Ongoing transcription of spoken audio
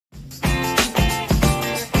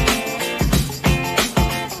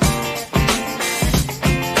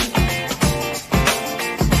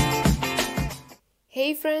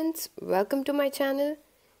friends, welcome to my channel.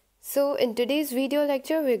 So in today's video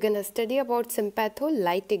lecture we're gonna study about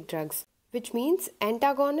sympatholytic drugs, which means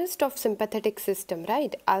antagonist of sympathetic system,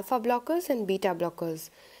 right? Alpha blockers and beta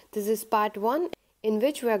blockers. This is part 1 in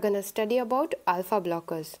which we're gonna study about alpha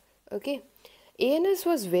blockers. Okay. ANS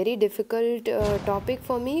was very difficult topic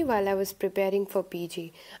for me while I was preparing for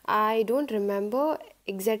PG. I don't remember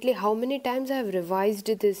exactly how many times I have revised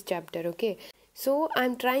this chapter, okay? So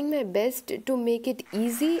I'm trying my best to make it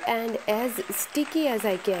easy and as sticky as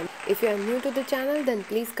I can. If you are new to the channel, then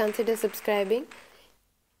please consider subscribing.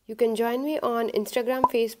 You can join me on Instagram,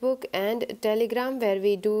 Facebook and Telegram, where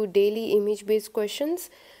we do daily image-based questions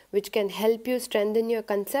which can help you strengthen your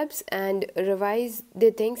concepts and revise the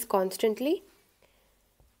things constantly.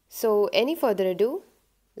 So any further ado,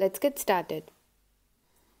 let's get started.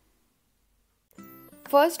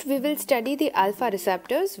 First, we will study the alpha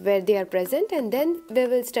receptors where they are present, and then we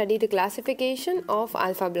will study the classification of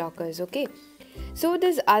alpha blockers. Okay. So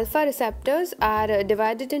these alpha receptors are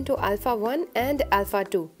divided into alpha 1 and alpha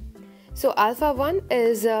 2. So alpha 1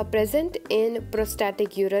 is present in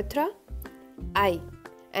prostatic urethra, eye,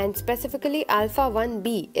 and specifically alpha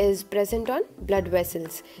 1b is present on blood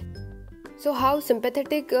vessels. So how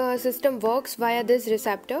sympathetic system works via this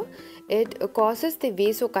receptor? It causes the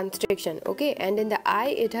vasoconstriction, okay, and in the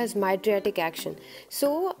eye it has mydriatic action.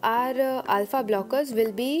 So our alpha blockers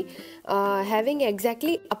will be having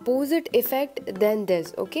exactly opposite effect than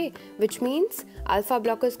this, okay, which means alpha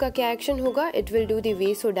blockers ka kya action hoga? It will do the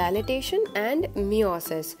vasodilatation and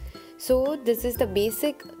meiosis. So this is the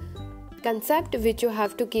basic concept which you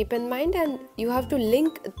have to keep in mind, and you have to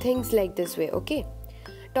link things like this way, okay.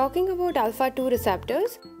 Talking about alpha 2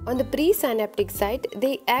 receptors, on the presynaptic side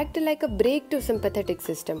they act like a brake to sympathetic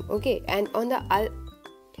system, okay, and on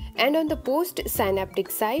the postsynaptic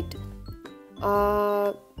side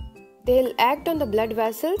they'll act on the blood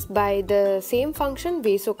vessels by the same function,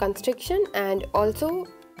 vasoconstriction, and also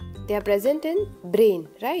they are present in brain,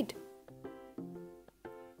 right?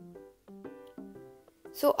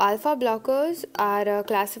 So alpha blockers are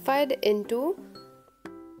classified into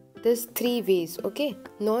these 3 ways, okay.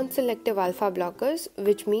 Non-selective alpha blockers,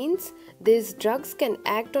 which means these drugs can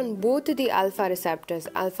act on both the alpha receptors,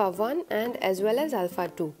 alpha 1 and as well as alpha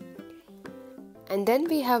 2. And then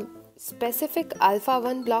we have specific alpha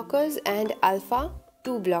 1 blockers and alpha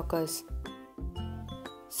 2 blockers.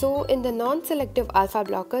 So in the non-selective alpha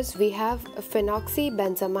blockers we have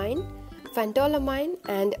phenoxybenzamine, phentolamine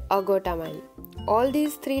and ergotamine. All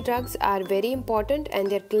these 3 drugs are very important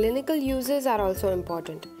and their clinical uses are also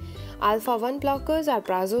important. Alpha 1 blockers are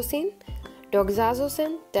prazosin,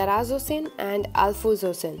 doxazosin, terazosin and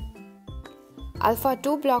alfuzosin. Alpha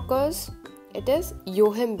 2 blockers, it is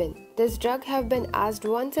yohimbine. This drug have been asked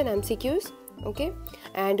once in MCQs, okay,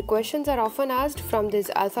 and questions are often asked from these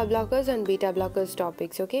alpha blockers and beta blockers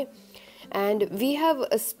topics, okay. And we have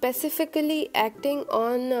specifically acting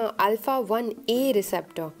on alpha 1a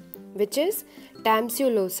receptor, which is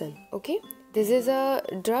tamsulosin, okay. This is a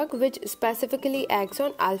drug which specifically acts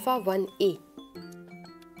on alpha 1a.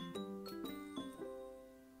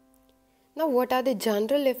 Now what are the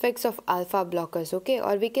general effects of alpha blockers, okay,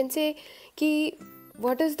 or we can say ki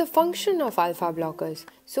what is the function of alpha blockers?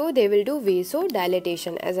 So they will do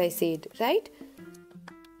vasodilatation, as I said, right?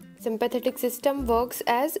 Sympathetic system works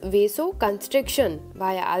as vasoconstriction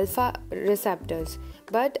via alpha receptors,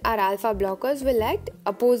 but our alpha blockers will act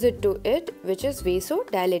opposite to it, which is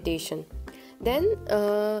vasodilatation.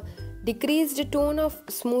 Then decreased tone of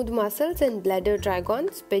smooth muscles in bladder,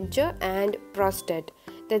 trigons, sphincter and prostate.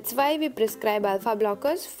 That's why we prescribe alpha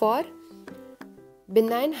blockers for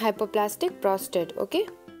benign hyperplastic prostate, okay,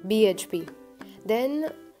 BHP.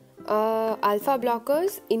 Then alpha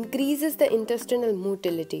blockers increases the intestinal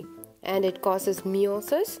motility and it causes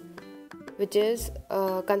meiosis, which is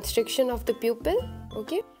constriction of the pupil,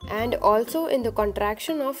 okay, and also in the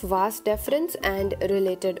contraction of vas deferens and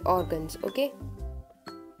related organs, okay.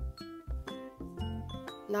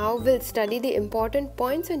 Now we'll study the important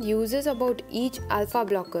points and uses about each alpha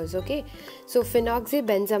blockers, okay. So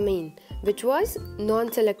phenoxybenzamine, which was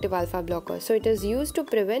non-selective alpha blocker, so it is used to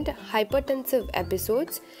prevent hypertensive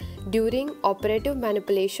episodes during operative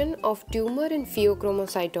manipulation of tumor in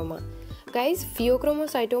pheochromocytoma. Guys,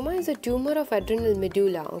 pheochromocytoma is a tumor of adrenal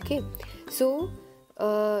medulla, okay. So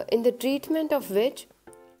in the treatment of which,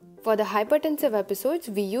 for the hypertensive episodes,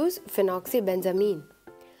 we use phenoxybenzamine.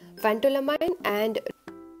 Phentolamine and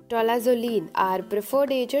tolazoline are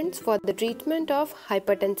preferred agents for the treatment of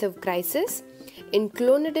hypertensive crisis in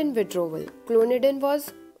clonidine withdrawal. Clonidine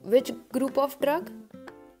was which group of drug?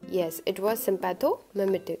 Yes, it was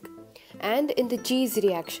sympathomimetic. and in the cheese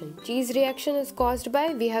reaction. Cheese reaction is caused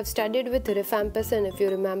by, we have studied with rifampicin, if you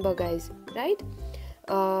remember guys, right?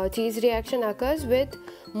 Cheese reaction occurs with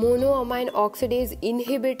monoamine oxidase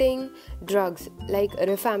inhibiting drugs like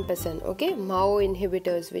rifampicin, okay, MAO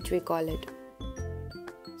inhibitors which we call it.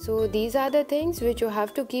 So these are the things which you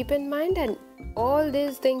have to keep in mind, and all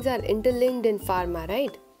these things are interlinked in pharma,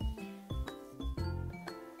 right?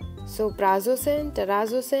 So prazosin,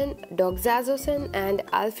 terazosin, doxazosin and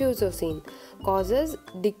alfuzosin causes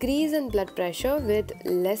decrease in blood pressure with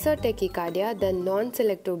lesser tachycardia than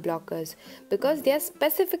non-selective blockers because they are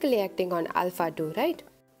specifically acting on alpha-2, right?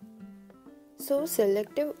 So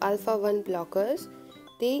selective alpha-1 blockers,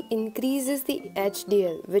 they increases the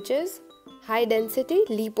HDL, which is high density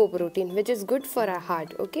lipoprotein, which is good for our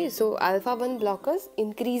heart, okay? So alpha-1 blockers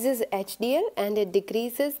increases HDL and it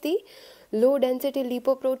decreases the low density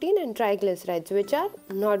lipoprotein and triglycerides, which are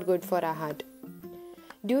not good for our heart.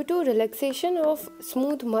 Due to relaxation of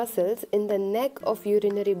smooth muscles in the neck of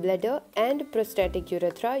urinary bladder and prostatic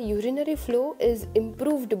urethra, urinary flow is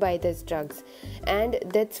improved by these drugs, and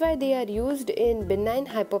that's why they are used in benign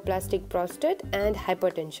hypoplastic prostate and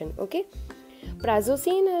hypertension, okay?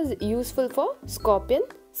 Prazosin is useful for scorpion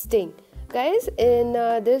sting. Guys, in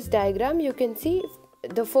this diagram you can see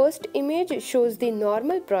the first image shows the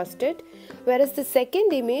normal prostate, whereas the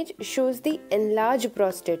second image shows the enlarged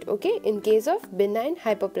prostate, okay, in case of benign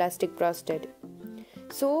hypoplastic prostate.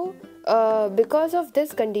 So because of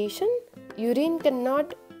this condition, urine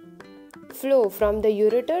cannot flow from the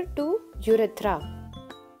ureter to urethra.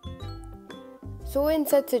 So in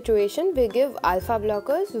such situation, we give alpha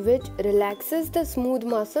blockers which relaxes the smooth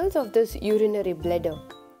muscles of this urinary bladder.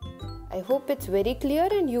 I hope it's very clear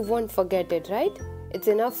and you won't forget it, right? It's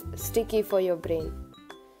enough sticky for your brain.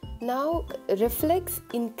 Now, reflex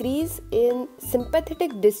increase in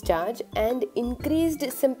sympathetic discharge and increased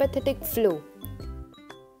sympathetic flow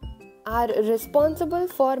are responsible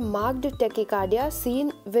for marked tachycardia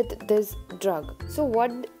seen with this drug. So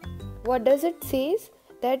what does it say?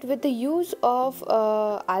 That with the use of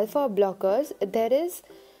alpha blockers, there is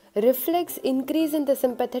reflex increase in the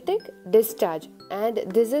sympathetic discharge, and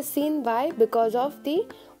this is seen by because of the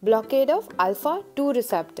blockade of alpha-2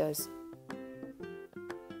 receptors.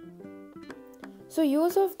 So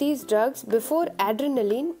use of these drugs before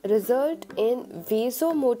adrenaline result in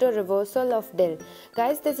vasomotor reversal of DEL.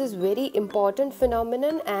 Guys, this is very important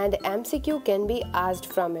phenomenon and MCQ can be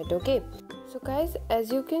asked from it, okay? So guys,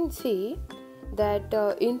 as you can see that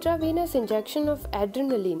intravenous injection of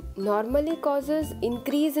adrenaline normally causes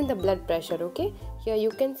increase in the blood pressure, okay? Here you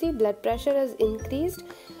can see blood pressure is increased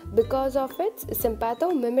because of its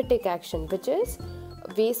sympathomimetic action, which is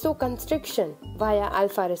vasoconstriction via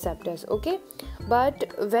alpha receptors, okay?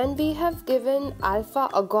 But when we have given alpha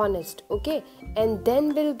agonist, okay, and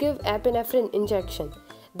then we'll give epinephrine injection,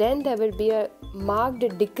 then there will be a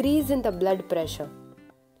marked decrease in the blood pressure.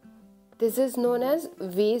 This is known as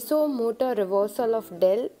vasomotor reversal of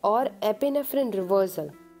DEL or epinephrine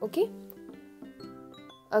reversal, okay?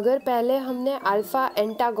 अगर पहले हमने alpha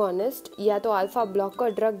antagonist या तो alpha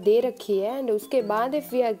blocker drug दे रखी है and उसके बाद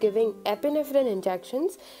if we are giving epinephrine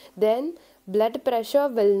injections, then blood pressure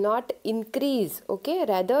will not increase, okay,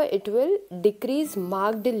 rather it will decrease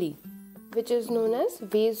markedly, which is known as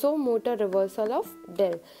vasomotor reversal of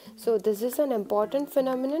DEL. So this is an important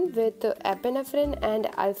phenomenon with epinephrine and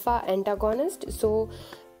alpha antagonist, so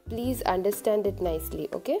please understand it nicely,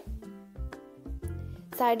 okay?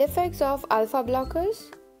 Side effects of alpha blockers.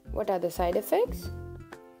 What are the side effects?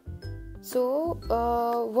 So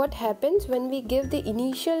what happens when we give the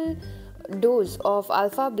initial dose of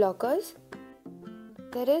alpha blockers?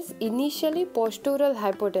 There is initially postural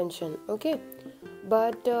hypotension, okay,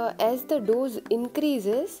 but as the dose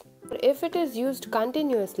increases, if it is used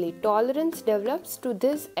continuously, tolerance develops to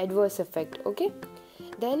this adverse effect, okay.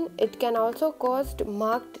 Then it can also cause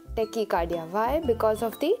marked tachycardia. Why? Because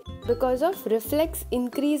of reflex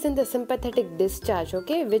increase in the sympathetic discharge,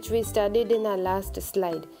 okay, which we studied in our last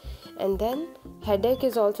slide. And then headache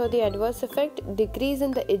is also the adverse effect, decrease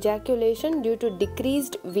in the ejaculation due to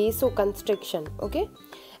decreased vasoconstriction, okay,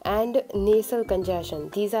 and nasal congestion.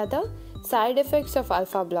 These are the side effects of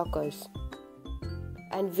alpha blockers.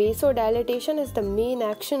 And vasodilatation is the main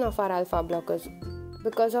action of our alpha blockers.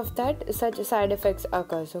 Because of that, such side effects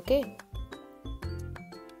occurs, okay.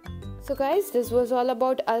 So guys, this was all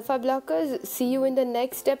about alpha blockers. See you in the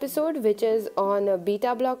next episode, which is on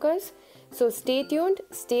beta blockers. So stay tuned,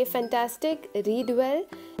 stay fantastic, read well.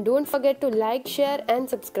 Don't forget to like, share and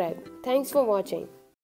subscribe. Thanks for watching.